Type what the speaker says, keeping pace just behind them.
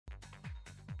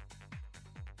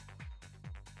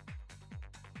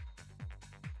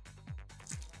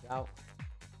Out.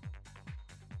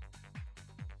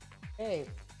 Hey,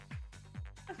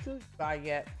 not food by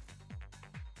yet.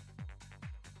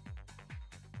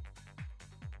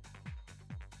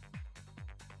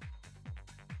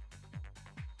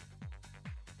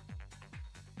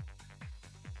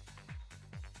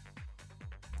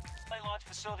 Launch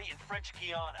facility in French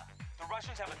Guiana. The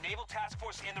Russians have a naval task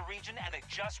force in the region, and they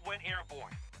just went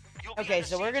airborne. Okay,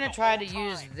 so we're gonna try to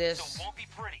use this. So it won't be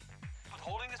pretty. But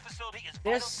holding this facility is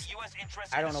This. vital to U.S.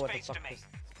 interests I in don't know the what the space fuck domain.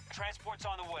 this. Transport's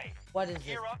on the way. What is this?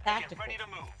 Gear up and get Tactical. ready to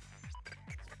move.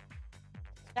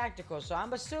 Tactical. So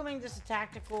I'm assuming this is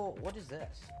tactical. What is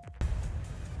this?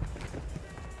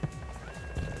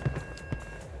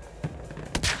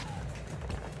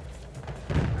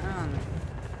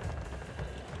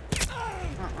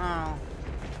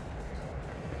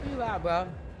 You out, bro?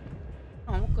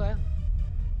 Oh, okay.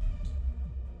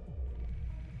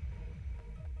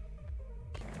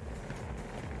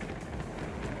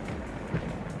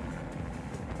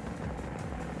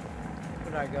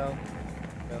 Where'd I go?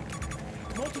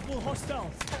 Multiple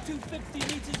hostiles, 250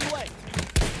 meters away.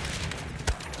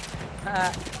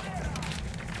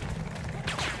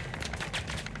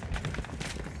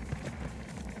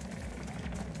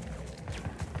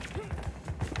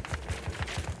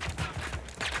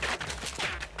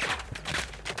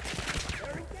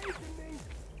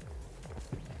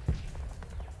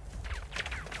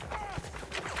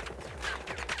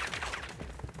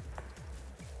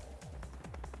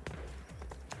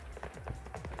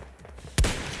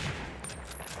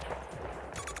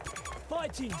 Fire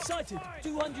team sighted,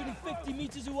 250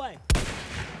 meters away.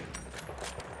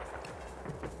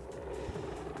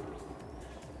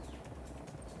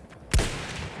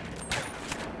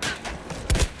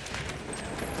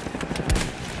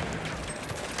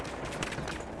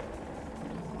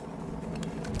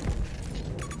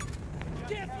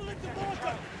 Careful at the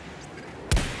border!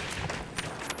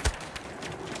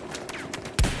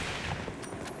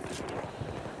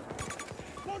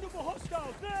 Multiple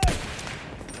hostiles there!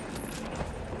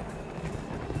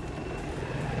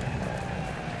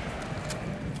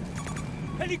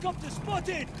 Helicopter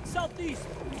spotted! Southeast!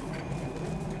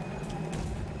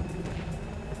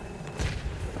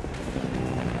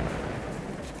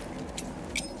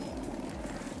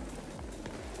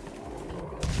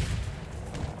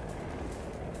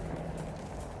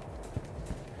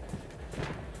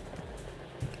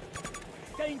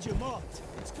 Danger marked.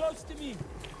 It's close to me.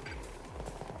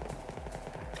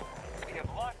 We have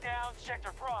locked down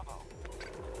Sector Bravo.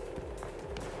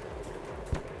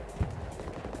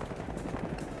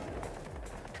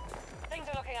 Things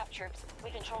are looking up, troops.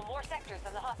 We control more sectors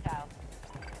than the hostiles.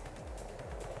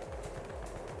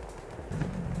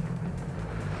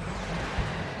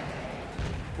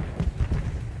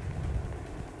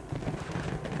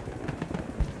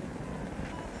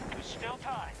 There's still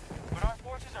time, but our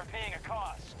forces are paying a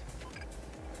cost.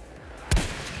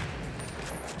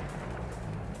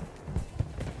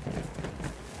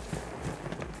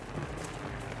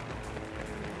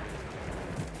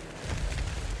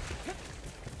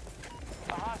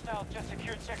 The hostiles just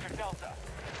secured Sector Delta.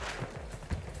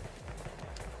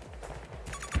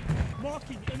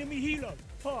 Marking enemy helo.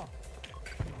 Far.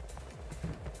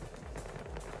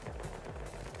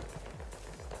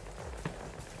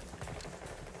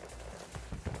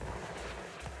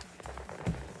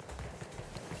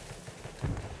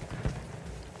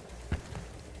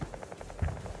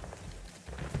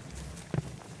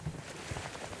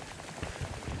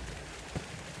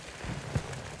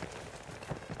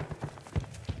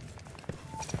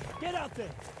 Get out there!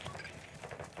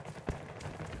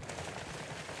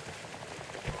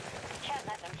 Can't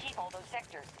let them keep all those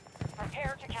sectors.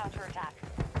 Prepare to counterattack.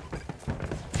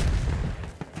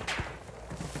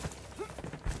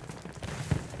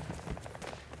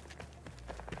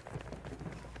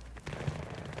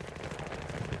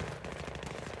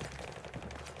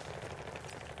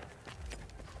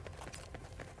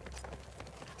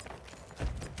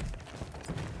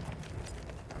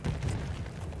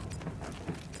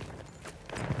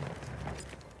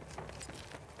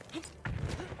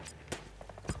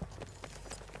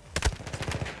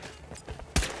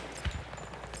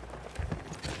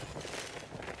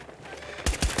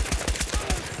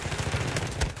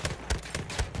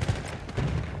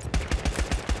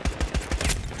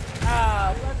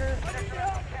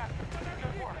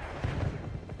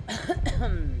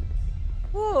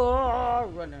 Oh,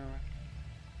 running around.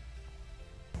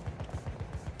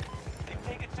 They've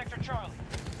taken Sector Charlie.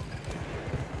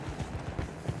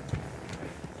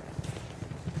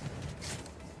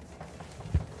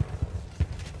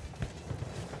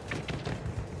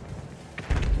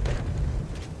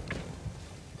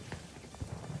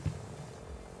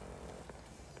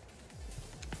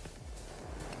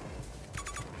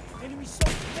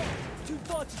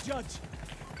 judge.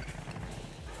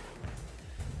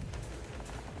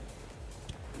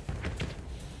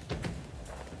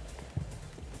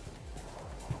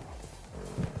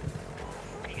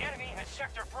 The enemy has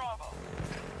Sector Bravo.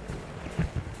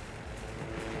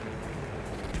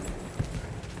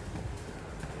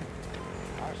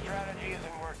 Our strategy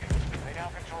isn't working. They now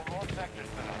control more sectors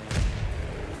than us.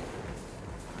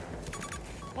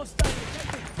 Hostile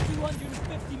detected.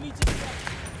 250 meters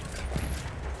left.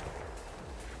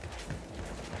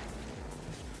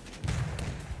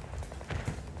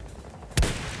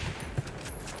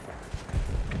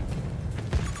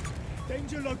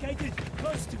 Danger located.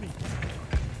 Close to me.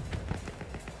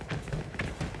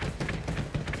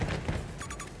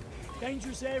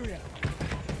 Dangerous area.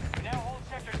 Now hold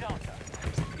Sector Delta.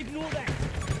 Ignore that.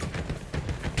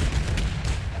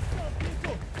 Hostile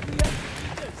vehicle. 300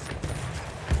 meters.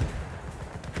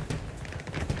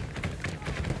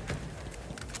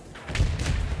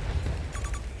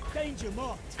 Danger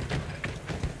marked.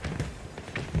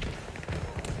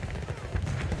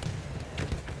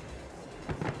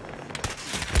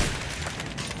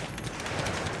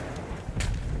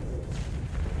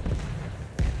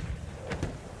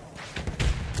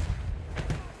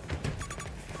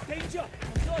 Danger!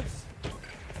 I'm close!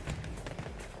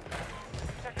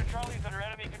 Sector Charlie's under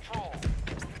enemy control.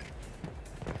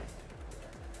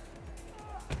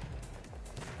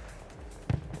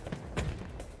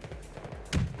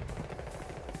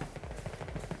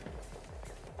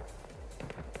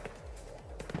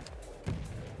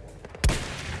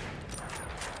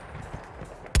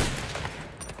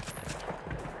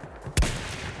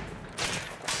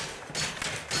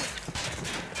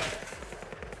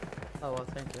 Oh, well,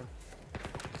 thank you.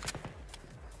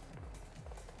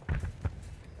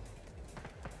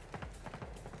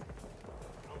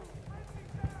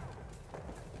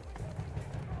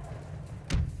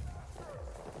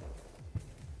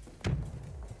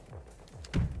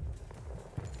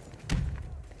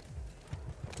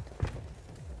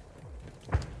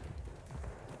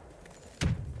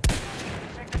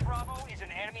 Sector Bravo is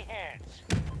in enemy hands.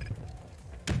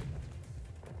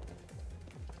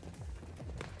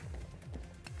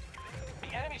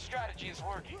 The enemy strategy is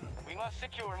working. We must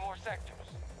secure more sectors.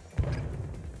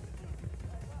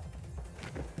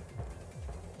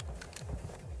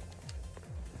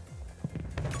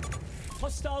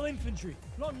 Hostile infantry,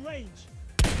 long range.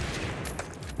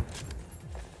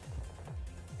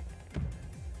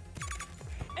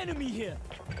 Enemy here.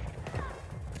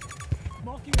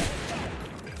 Marking a hostile.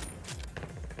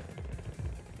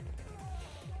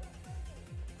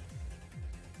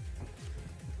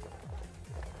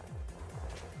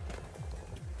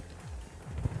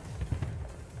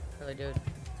 Really, dude.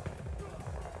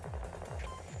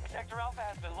 Sector Alpha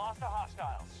has been lost to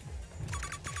hostiles.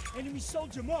 Enemy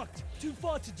soldier marked. Too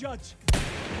far to judge.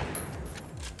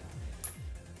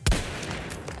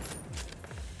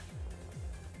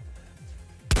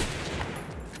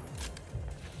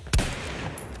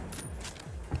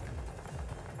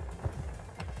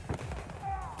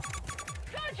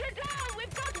 Soldier down!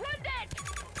 We've got wounded!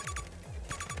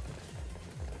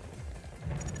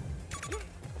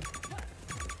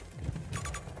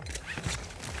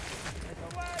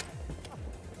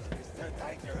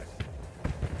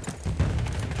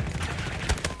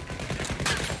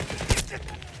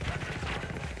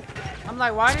 I'm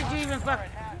like, why did you even fuck? At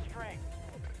half strength.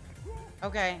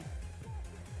 Okay.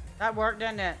 That worked,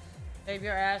 didn't it? Save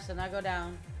your ass and I go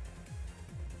down.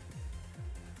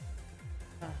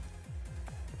 I'll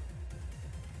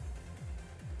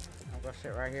go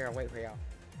sit right here and wait for y'all.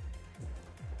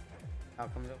 Y'all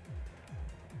comes up.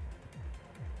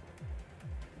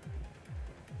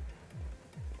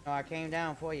 No, I came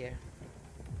down for you.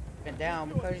 Been down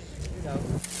because, you know.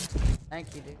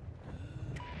 Thank you, dude.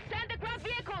 Send the ground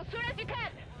vehicle as soon as you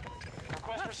can!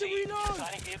 Request Have to received. reload.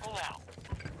 Assigning vehicle now.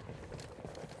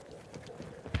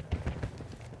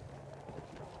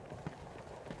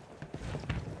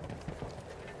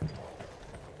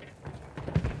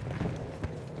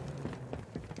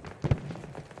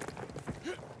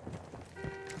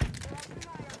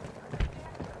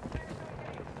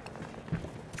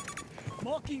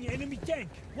 Marking enemy tank.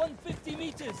 150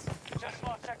 meters. Just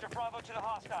lost Sector Bravo to the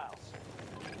hostiles.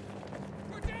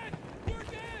 We're dead! We're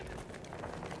dead!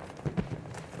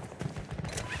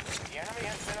 The enemy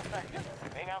has been affected.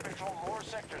 They now control more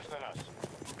sectors than us.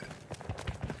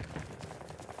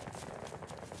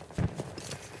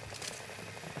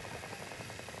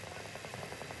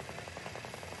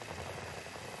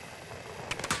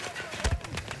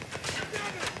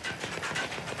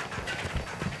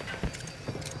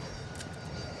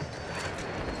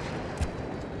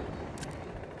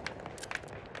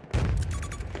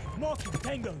 Marking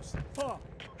tangos. Far.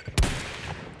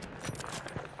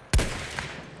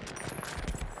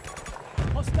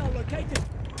 Hostile located.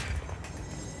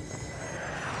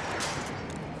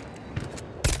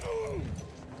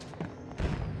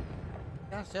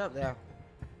 That's up there.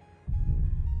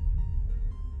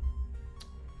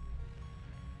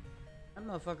 That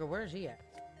motherfucker, where's he at?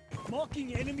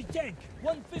 Marking enemy tank.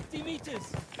 150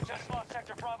 meters. Just lost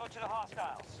Sector Bravo to the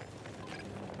hostiles.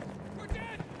 We're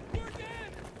dead! We're dead!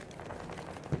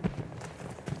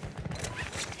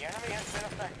 The enemy has been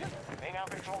affected. They now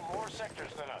control more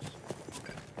sectors than us.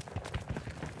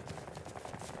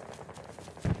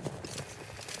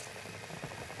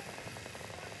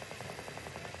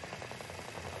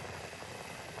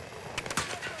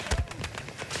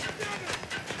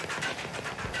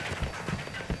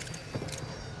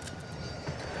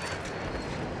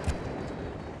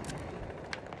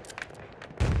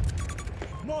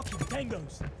 Marking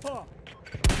tangos. Far.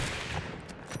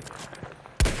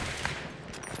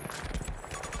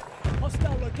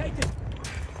 Hostile located.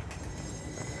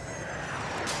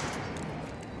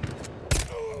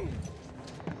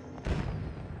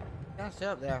 That's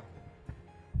up there.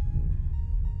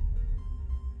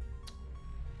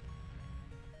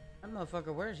 That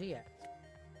motherfucker, where's he at?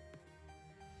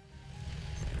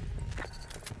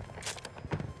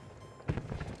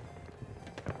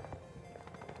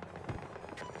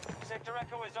 Sector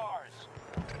Echo is ours.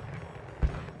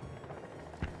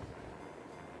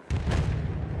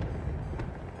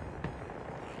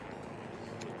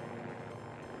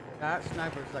 That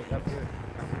sniper's like up here.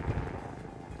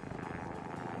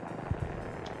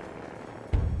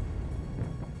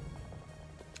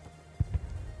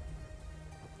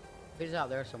 He's out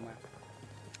there somewhere.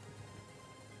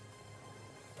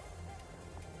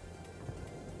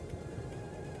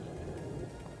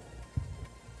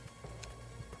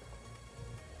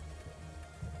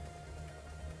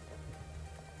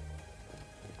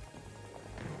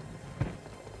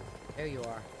 There you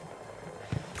are.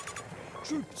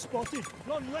 Troop spotted.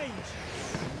 Long range.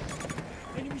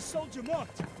 Enemy soldier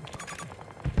marked.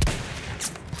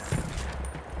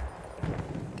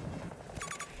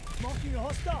 Marking a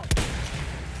hostile.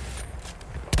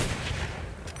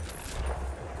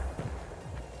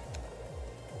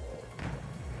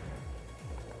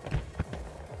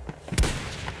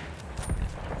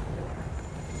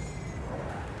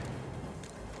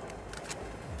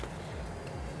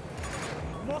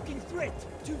 Marking threat.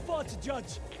 Too far to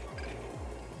judge.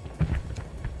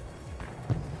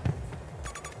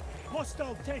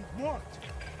 Hostile tank marked.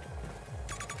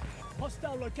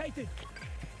 Hostile located.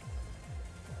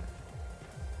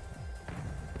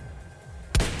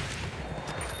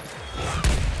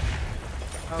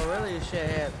 Oh, really, you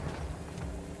shithead?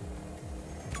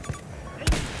 Enemy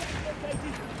tank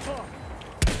located. Far.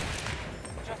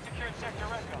 Just secured Sector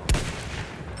Echo.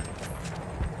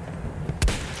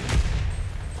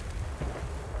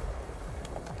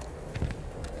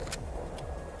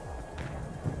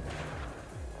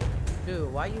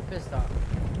 Dude, why you pissed off?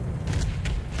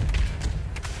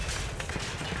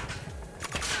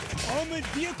 Armored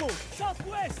vehicle.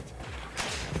 Southwest.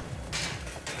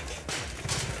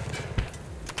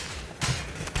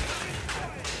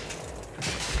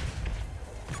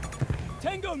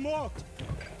 Tango marked.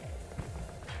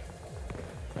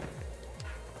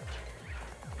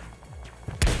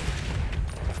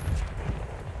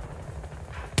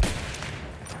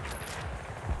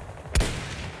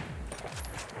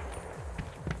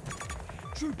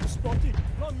 Trooper spotted.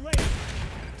 Long range.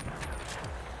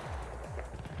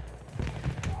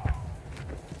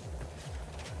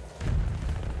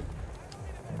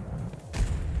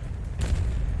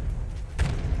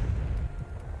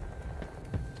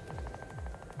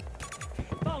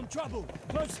 Found trouble.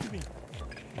 Close to me.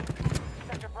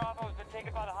 Sector Bravo has been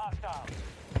taken by the hostiles.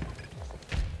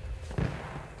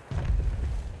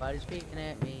 Body's speaking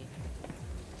at me.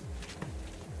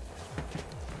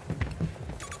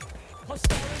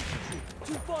 Hostile infantry.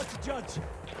 Too far to judge.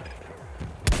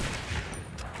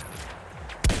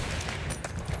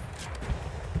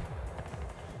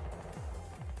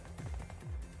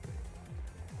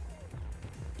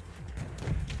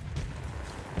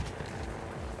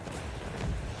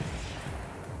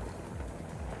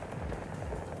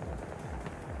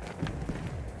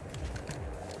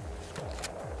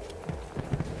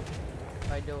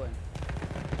 How you doing?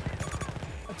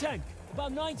 A tank.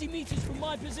 About 90 meters from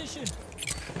my position.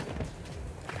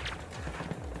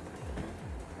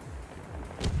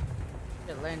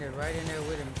 It landed right in there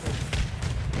with him.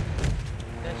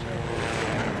 That shit.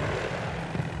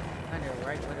 Landed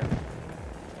right with him.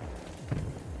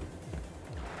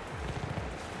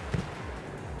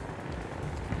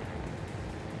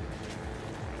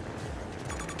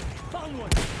 Down one.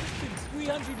 Distance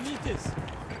 300 meters.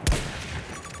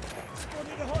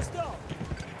 Spotted a hostile.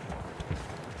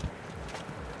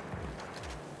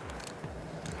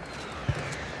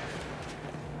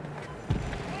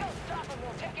 We don't stop them,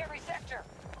 we'll take every sector.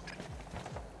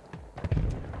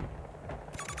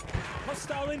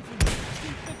 Hostile infantry.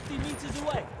 250 meters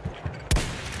away.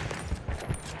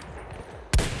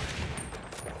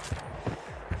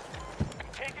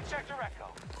 Taking sector Echo.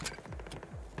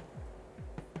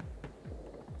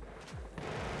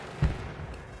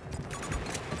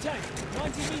 Tank,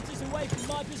 90 meters away from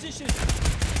my position.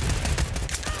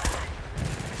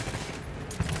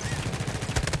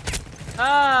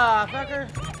 Ah, fucker.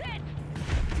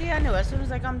 See, I knew as soon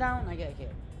as I come down, I get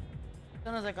killed. As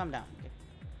soon as I come down.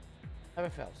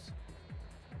 Never fails.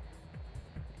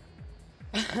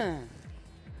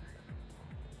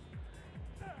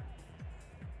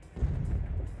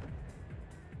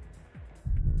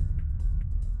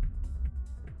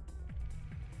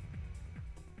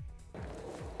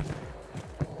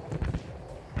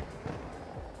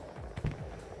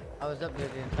 I was up there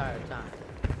the entire time.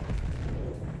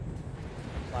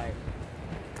 Like,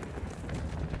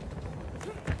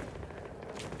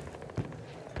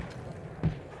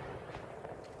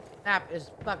 map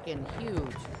is fucking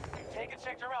huge. Taking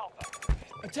sector Alpha.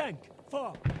 A tank,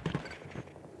 far.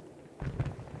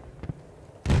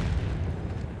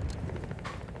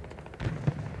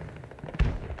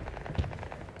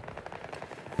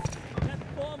 That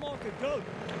far marker, go.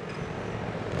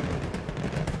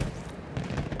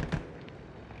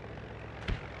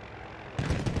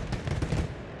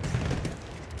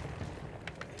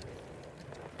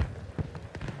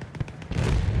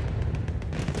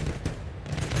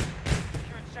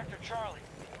 Securing sector Charlie.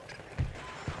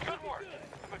 Good work.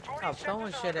 The majority Oh, of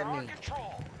throwing sectors shit are at under our me.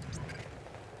 control.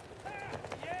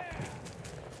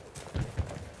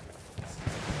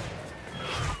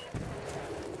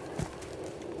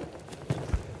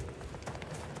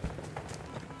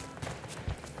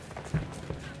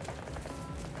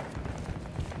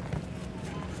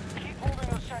 Keep holding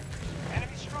those sectors.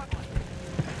 Enemy struggling.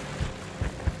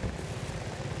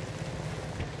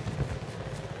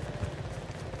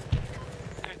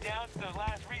 They're down to their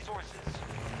last resources.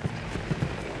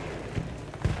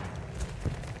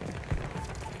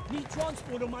 Need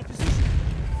transport on my position.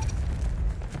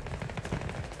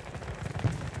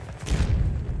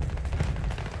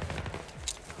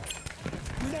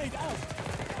 Grenade out.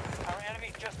 Our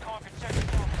enemy just conquered sector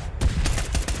Delta.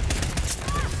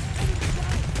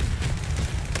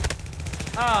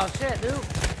 Oh shit, dude.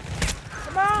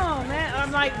 Come on, man.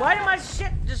 I'm like, why did my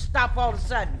shit just stop all of a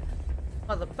sudden?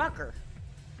 Motherfucker.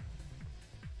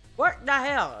 What the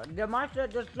hell? Did my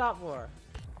shit just stop for?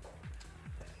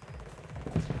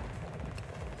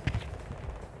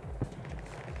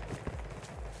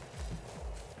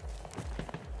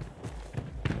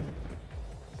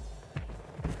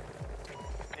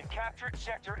 They captured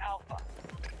sector Alpha.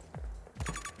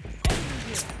 Enemy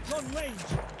here. Long range.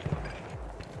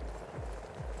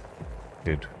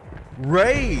 Good.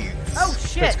 Raids! Oh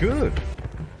shit. That's good.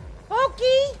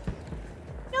 Pokey!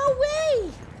 No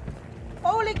way!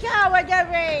 Holy cow, I got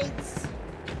raids!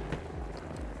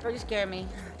 Oh, you scare me.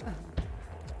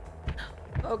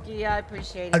 Pokey, I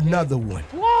appreciate it. Another one.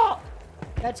 Whoa!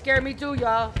 That scared me too,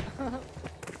 y'all.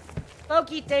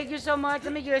 Pokey, thank you so much.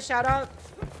 Let me give a shout out.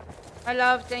 My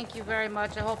love, thank you very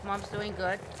much. I hope mom's doing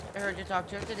good. I heard you talk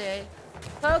to her today.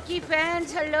 Pokey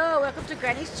fans, hello. Welcome to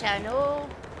Granny's channel.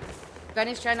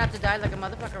 Granny's trying not to die like a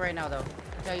motherfucker right now, though.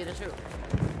 To tell you the truth.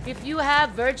 If you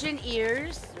have virgin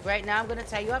ears, right now I'm going to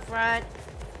tell you up front,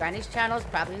 Granny's channel is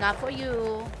probably not for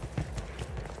you.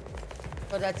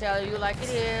 But I tell you like it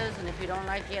is, and if you don't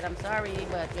like it, I'm sorry.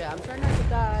 But yeah, I'm trying not to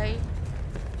die.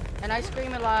 And I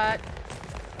scream a lot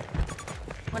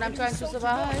when I'm trying to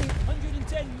survive.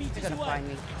 110 meters They're gonna away. find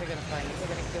me. They're gonna find me. They're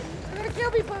gonna kill me. They're gonna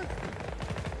kill me, fuck.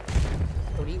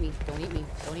 Don't eat me. Don't eat me.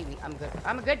 Don't eat me. I'm good.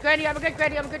 I'm a good granny. I'm a good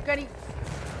granny. I'm a good granny.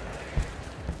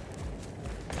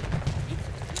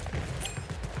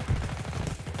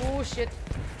 Oh shit.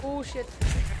 Oh shit.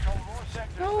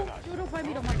 No, you don't find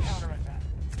me. Don't find me.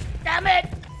 Damn it!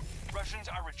 Russians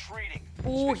are retreating.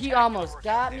 Oh, he almost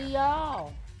got me,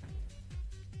 y'all.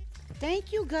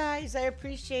 Thank you guys. I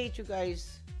appreciate you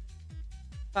guys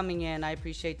coming in. I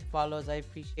appreciate the follows. I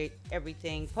appreciate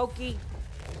everything. Pokey,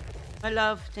 my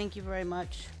love, thank you very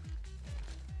much.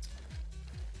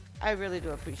 I really do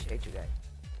appreciate you guys.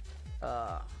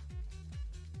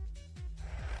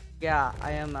 Yeah,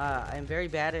 I am very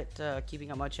bad at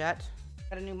keeping up my chat.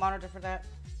 Got a new monitor for that.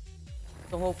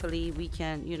 So hopefully we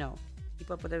can, you know,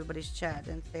 keep up with everybody's chat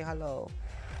and say hello.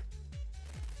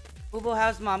 Boo-boo,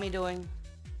 how's mommy doing?